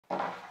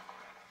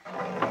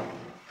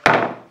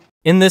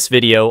In this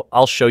video,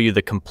 I'll show you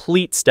the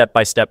complete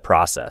step-by-step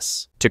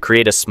process to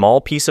create a small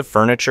piece of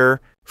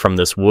furniture from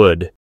this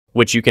wood,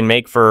 which you can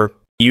make for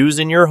use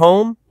in your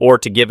home or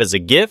to give as a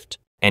gift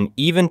and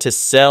even to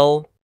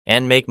sell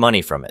and make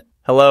money from it.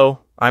 Hello,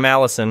 I'm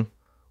Allison.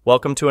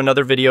 Welcome to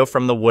another video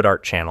from the Wood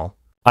Art channel.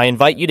 I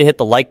invite you to hit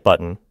the like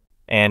button,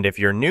 and if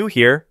you're new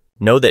here,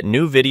 know that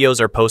new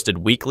videos are posted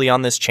weekly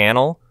on this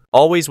channel,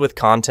 always with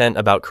content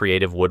about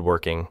creative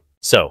woodworking.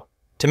 So,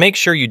 to make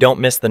sure you don't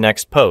miss the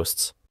next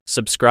posts,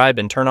 subscribe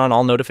and turn on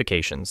all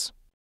notifications.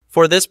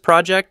 For this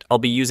project, I'll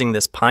be using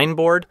this pine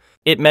board.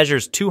 It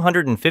measures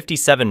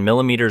 257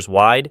 millimeters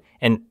wide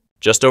and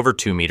just over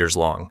 2 meters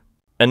long.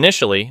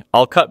 Initially,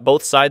 I'll cut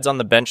both sides on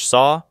the bench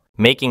saw,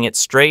 making it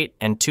straight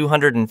and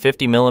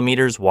 250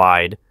 millimeters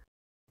wide.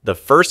 The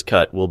first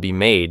cut will be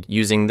made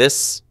using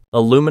this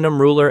aluminum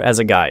ruler as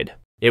a guide.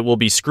 It will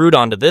be screwed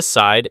onto this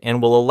side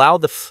and will allow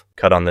the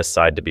cut on this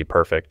side to be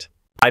perfect.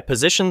 I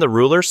position the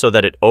ruler so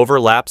that it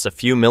overlaps a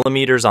few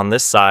millimeters on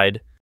this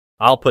side.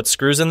 I'll put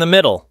screws in the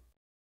middle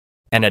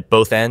and at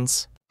both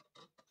ends.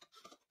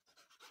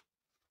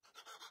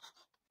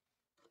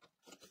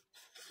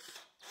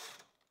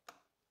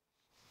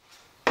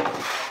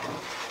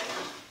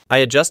 I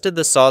adjusted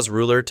the saw's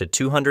ruler to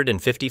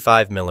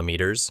 255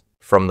 millimeters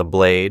from the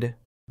blade.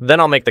 Then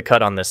I'll make the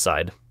cut on this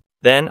side.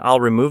 Then I'll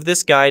remove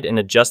this guide and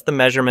adjust the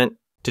measurement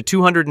to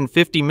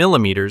 250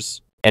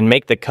 millimeters and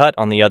make the cut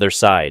on the other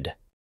side.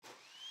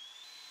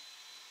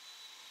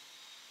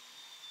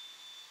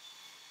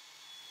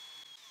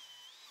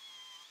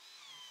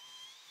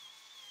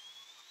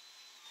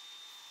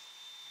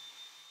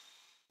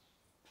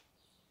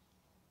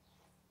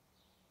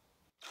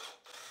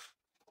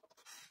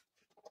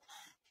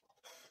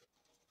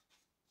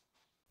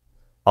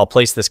 I'll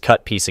place this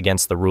cut piece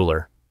against the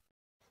ruler.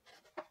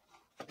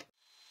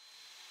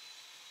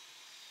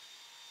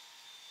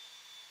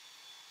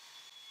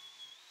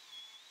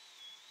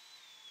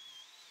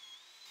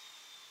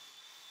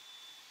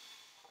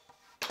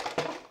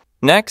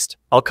 Next,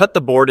 I'll cut the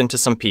board into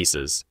some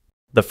pieces.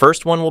 The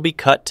first one will be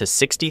cut to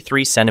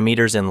 63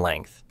 centimeters in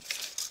length.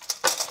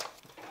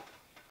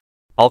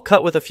 I'll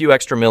cut with a few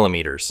extra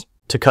millimeters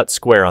to cut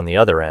square on the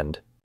other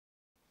end.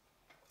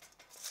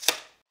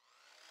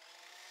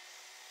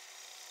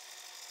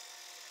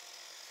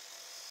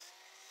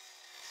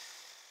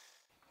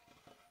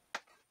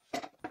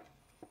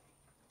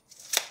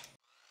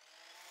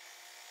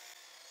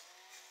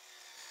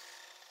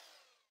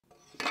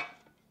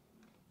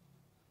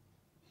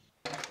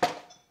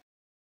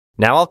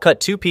 Now I'll cut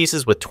two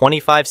pieces with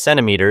 25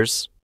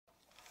 centimeters.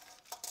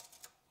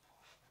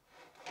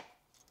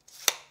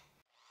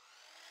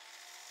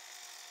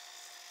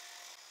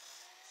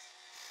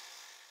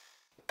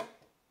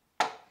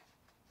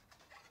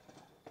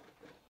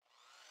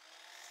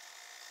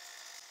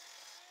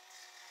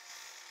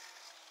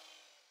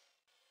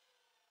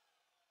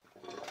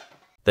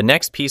 The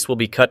next piece will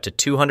be cut to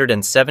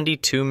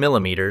 272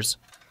 millimeters.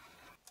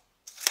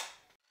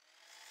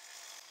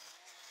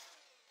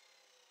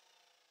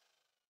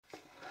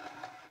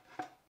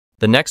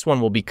 The next one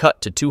will be cut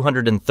to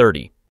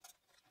 230.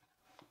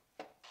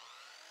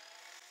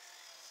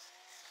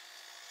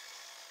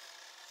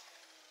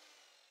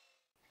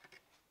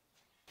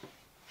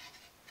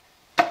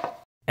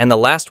 And the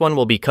last one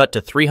will be cut to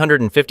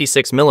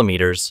 356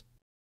 millimeters.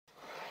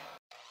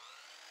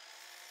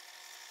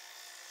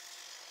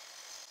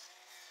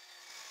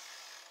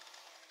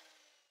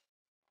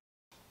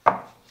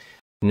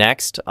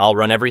 Next, I'll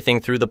run everything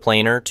through the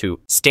planer to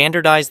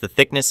standardize the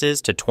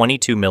thicknesses to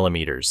 22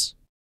 millimeters.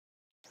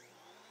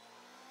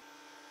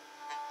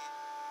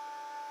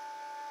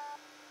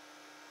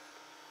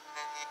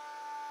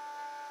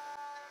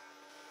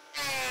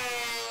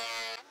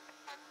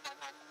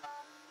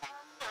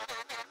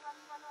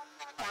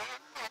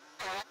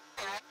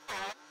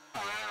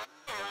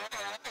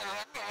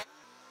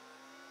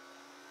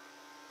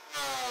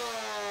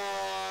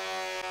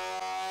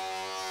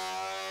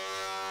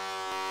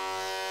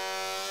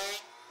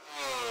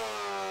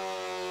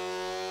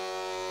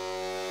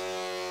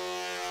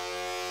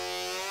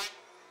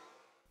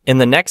 In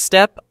the next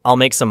step, I'll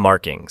make some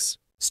markings,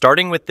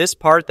 starting with this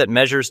part that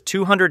measures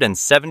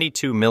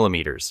 272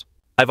 millimeters.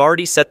 I've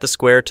already set the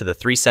square to the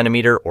 3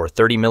 centimeter or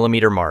 30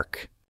 millimeter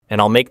mark, and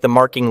I'll make the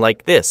marking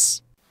like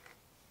this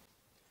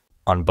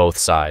on both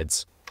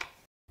sides.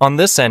 On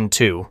this end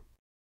too.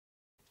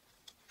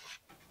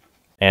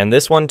 And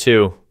this one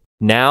too.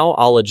 Now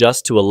I'll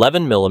adjust to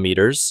 11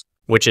 millimeters,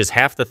 which is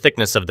half the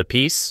thickness of the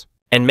piece,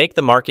 and make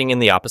the marking in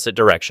the opposite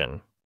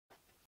direction.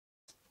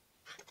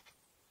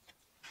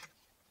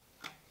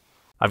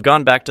 I've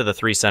gone back to the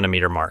 3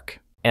 centimeter mark,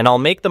 and I'll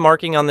make the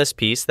marking on this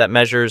piece that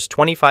measures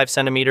 25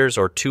 centimeters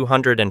or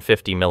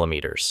 250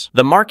 millimeters.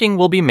 The marking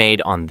will be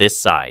made on this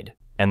side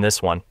and this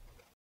one.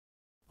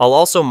 I'll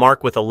also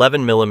mark with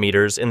 11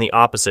 millimeters in the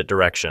opposite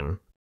direction.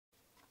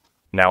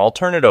 Now I'll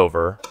turn it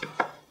over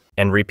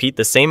and repeat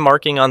the same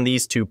marking on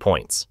these 2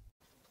 points.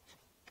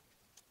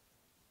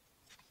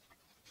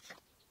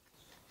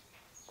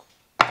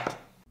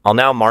 I'll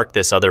now mark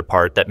this other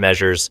part that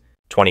measures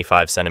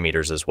 25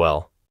 centimeters as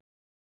well.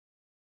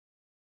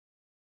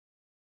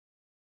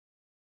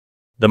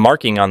 The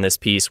marking on this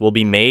piece will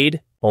be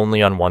made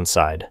only on one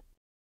side.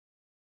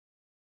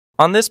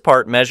 On this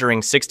part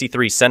measuring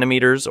 63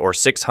 centimeters or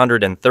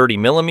 630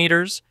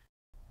 millimeters,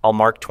 I'll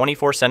mark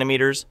 24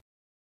 centimeters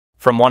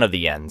from one of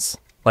the ends,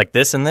 like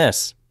this and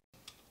this.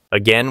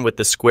 Again, with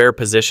the square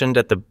positioned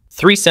at the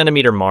 3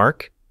 centimeter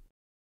mark,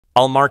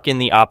 I'll mark in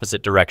the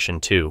opposite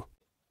direction too.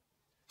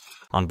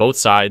 On both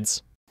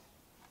sides,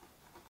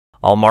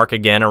 I'll mark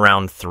again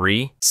around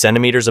 3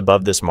 centimeters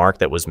above this mark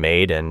that was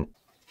made, and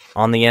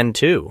on the end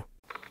too.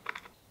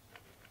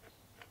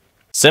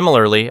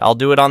 Similarly, I'll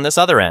do it on this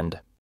other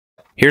end.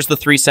 Here's the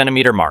 3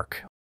 centimeter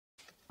mark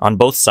on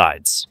both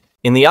sides.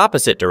 In the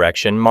opposite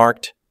direction,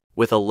 marked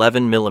with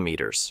 11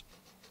 millimeters.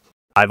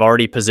 I've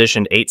already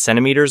positioned 8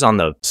 centimeters on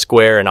the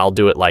square, and I'll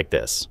do it like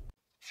this.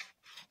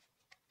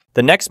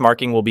 The next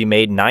marking will be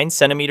made 9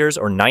 centimeters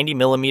or 90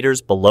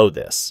 millimeters below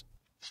this.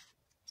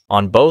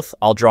 On both,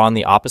 I'll draw in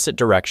the opposite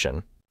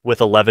direction with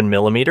 11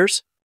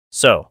 millimeters.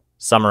 So,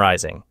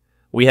 summarizing,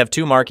 we have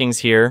 2 markings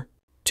here,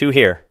 2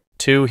 here,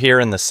 2 here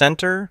in the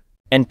center,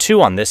 and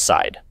 2 on this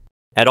side.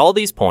 At all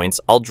these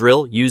points, I'll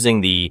drill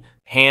using the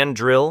hand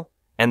drill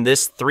and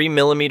this 3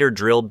 millimeter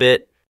drill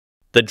bit.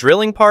 The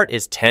drilling part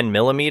is 10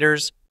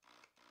 millimeters.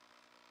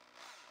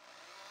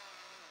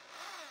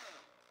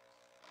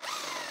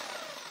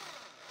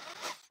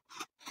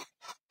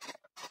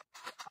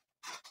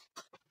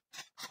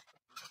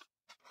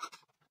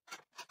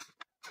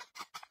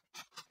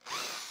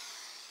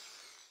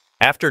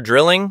 After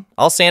drilling,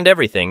 I'll sand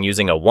everything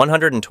using a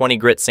 120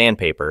 grit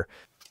sandpaper.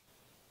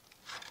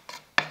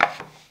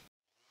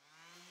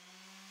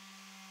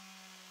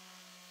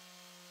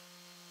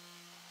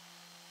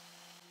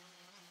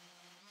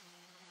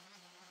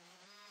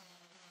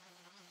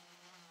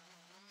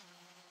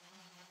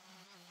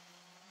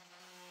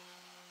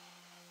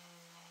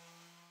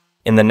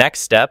 In the next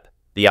step,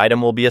 the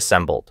item will be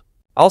assembled.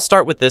 I'll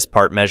start with this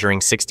part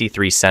measuring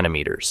 63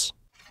 centimeters.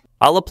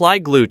 I'll apply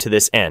glue to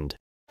this end.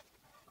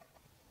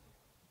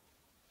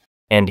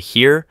 And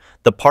here,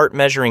 the part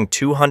measuring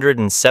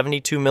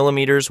 272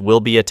 millimeters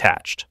will be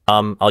attached.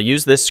 I'll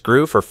use this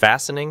screw for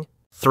fastening,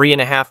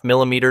 3.5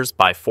 millimeters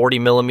by 40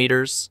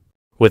 millimeters.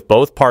 With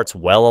both parts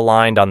well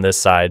aligned on this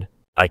side,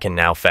 I can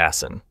now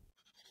fasten.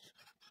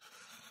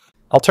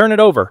 I'll turn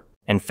it over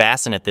and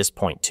fasten at this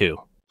point too.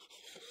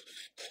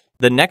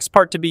 The next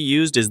part to be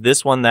used is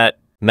this one that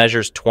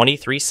measures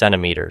 23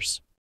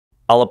 centimeters.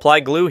 I'll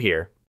apply glue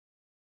here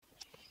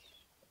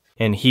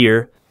and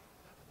here.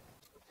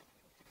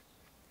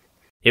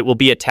 It will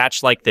be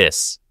attached like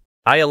this.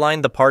 I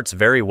aligned the parts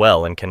very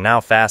well and can now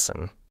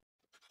fasten.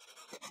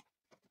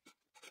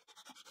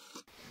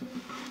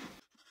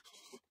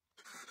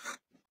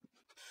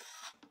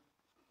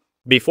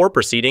 Before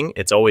proceeding,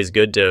 it's always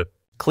good to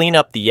clean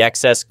up the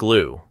excess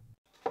glue.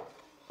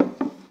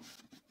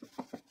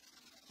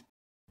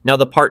 Now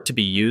the part to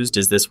be used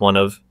is this one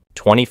of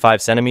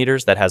 25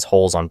 centimeters that has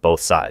holes on both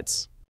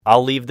sides.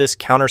 I'll leave this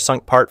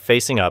countersunk part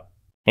facing up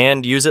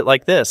and use it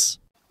like this.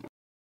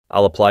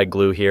 I'll apply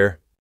glue here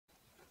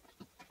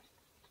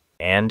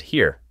and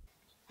here.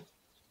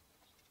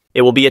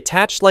 It will be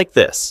attached like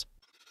this.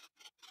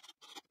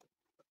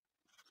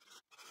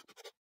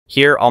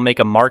 Here I'll make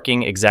a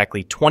marking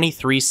exactly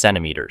 23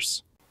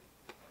 centimeters.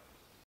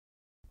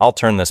 I'll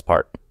turn this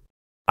part.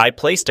 I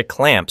placed a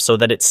clamp so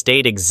that it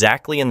stayed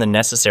exactly in the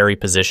necessary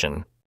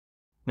position.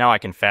 Now I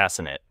can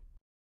fasten it.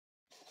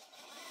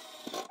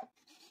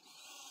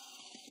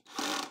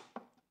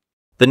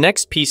 The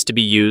next piece to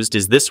be used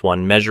is this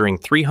one measuring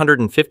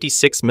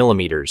 356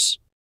 millimeters.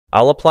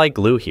 I'll apply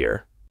glue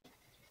here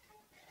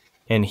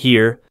and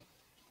here,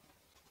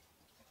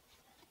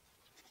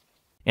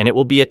 and it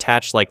will be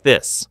attached like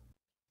this.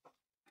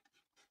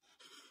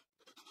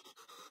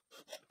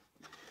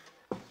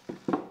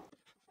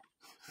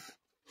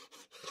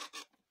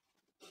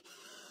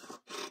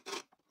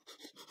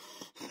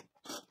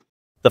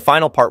 The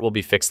final part will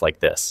be fixed like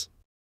this.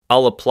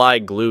 I'll apply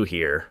glue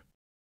here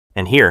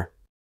and here.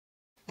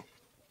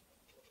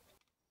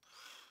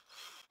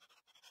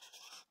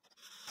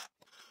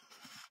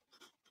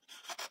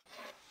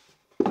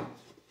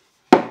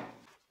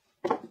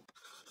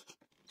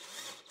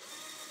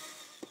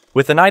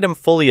 With an item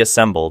fully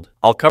assembled,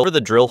 I'll cover the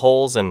drill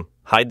holes and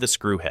hide the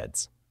screw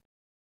heads.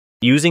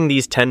 Using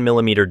these 10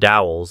 millimeter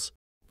dowels,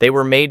 they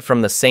were made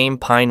from the same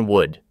pine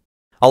wood.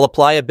 I'll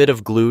apply a bit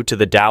of glue to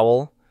the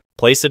dowel,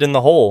 place it in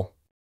the hole,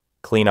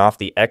 clean off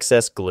the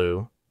excess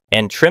glue,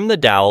 and trim the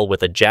dowel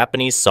with a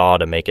Japanese saw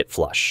to make it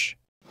flush.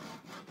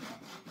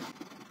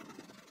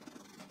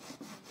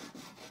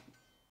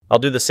 I'll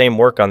do the same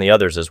work on the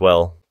others as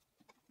well.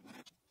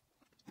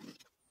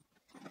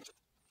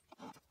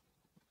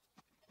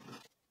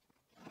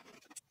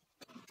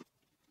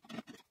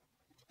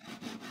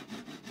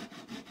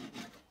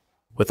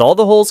 With all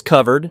the holes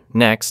covered,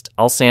 next,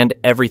 I'll sand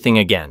everything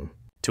again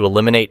to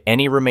eliminate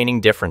any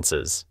remaining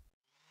differences.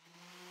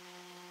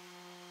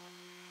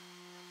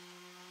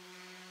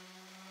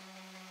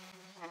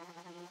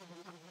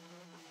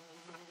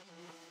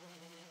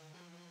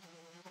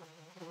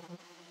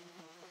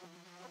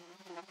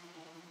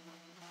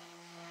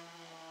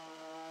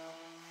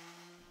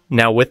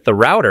 Now with the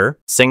router,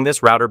 sing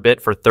this router bit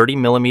for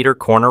 30mm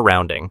corner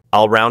rounding.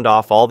 I'll round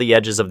off all the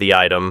edges of the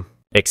item,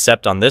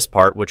 except on this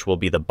part, which will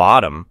be the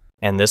bottom,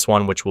 and this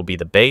one, which will be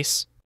the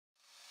base.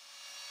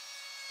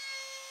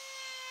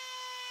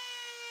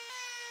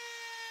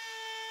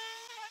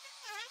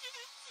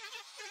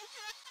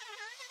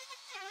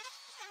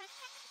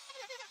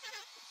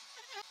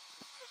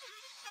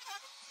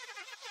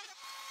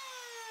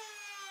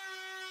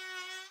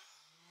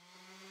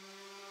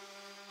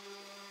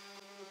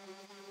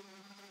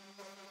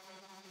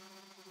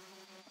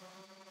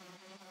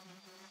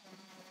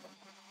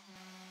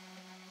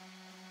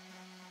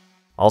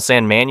 I'll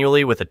sand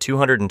manually with a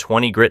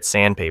 220 grit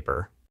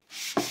sandpaper.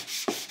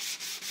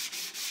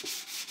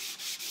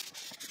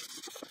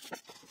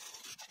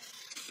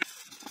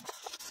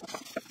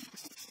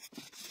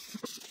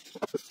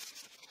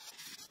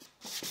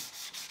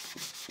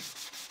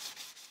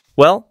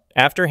 Well,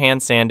 after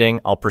hand sanding,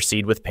 I'll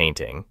proceed with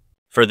painting.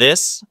 For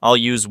this, I'll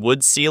use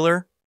wood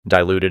sealer,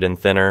 diluted in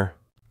thinner.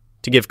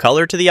 To give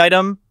color to the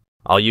item,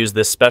 I'll use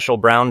this special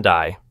brown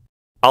dye.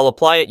 I'll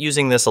apply it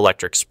using this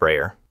electric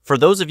sprayer. For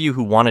those of you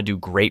who want to do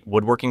great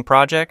woodworking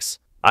projects,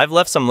 I've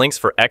left some links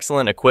for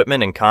excellent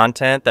equipment and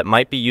content that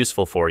might be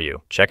useful for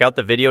you. Check out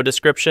the video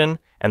description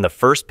and the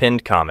first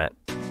pinned comment.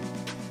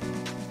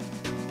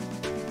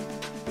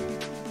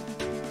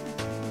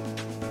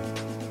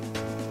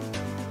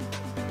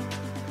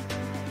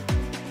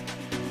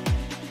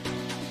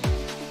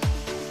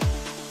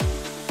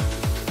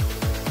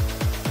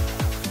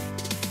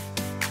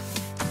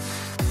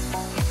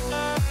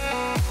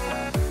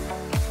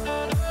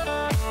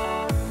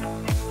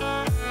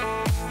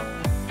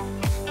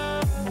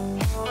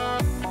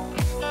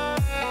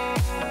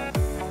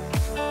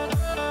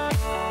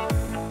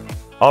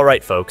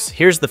 Alright folks,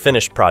 here's the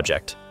finished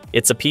project.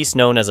 It's a piece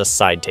known as a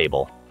side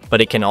table,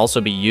 but it can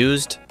also be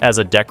used as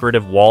a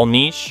decorative wall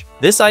niche.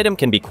 This item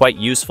can be quite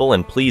useful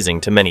and pleasing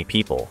to many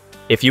people.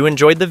 If you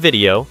enjoyed the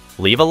video,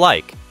 leave a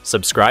like,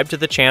 subscribe to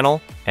the channel,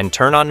 and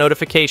turn on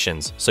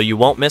notifications so you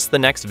won't miss the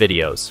next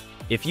videos.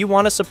 If you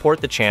want to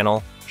support the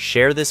channel,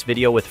 share this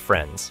video with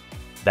friends.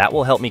 That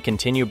will help me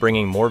continue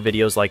bringing more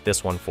videos like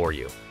this one for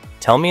you.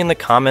 Tell me in the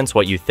comments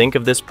what you think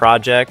of this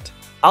project.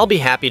 I'll be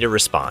happy to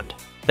respond.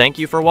 Thank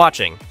you for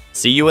watching.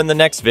 See you in the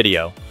next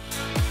video.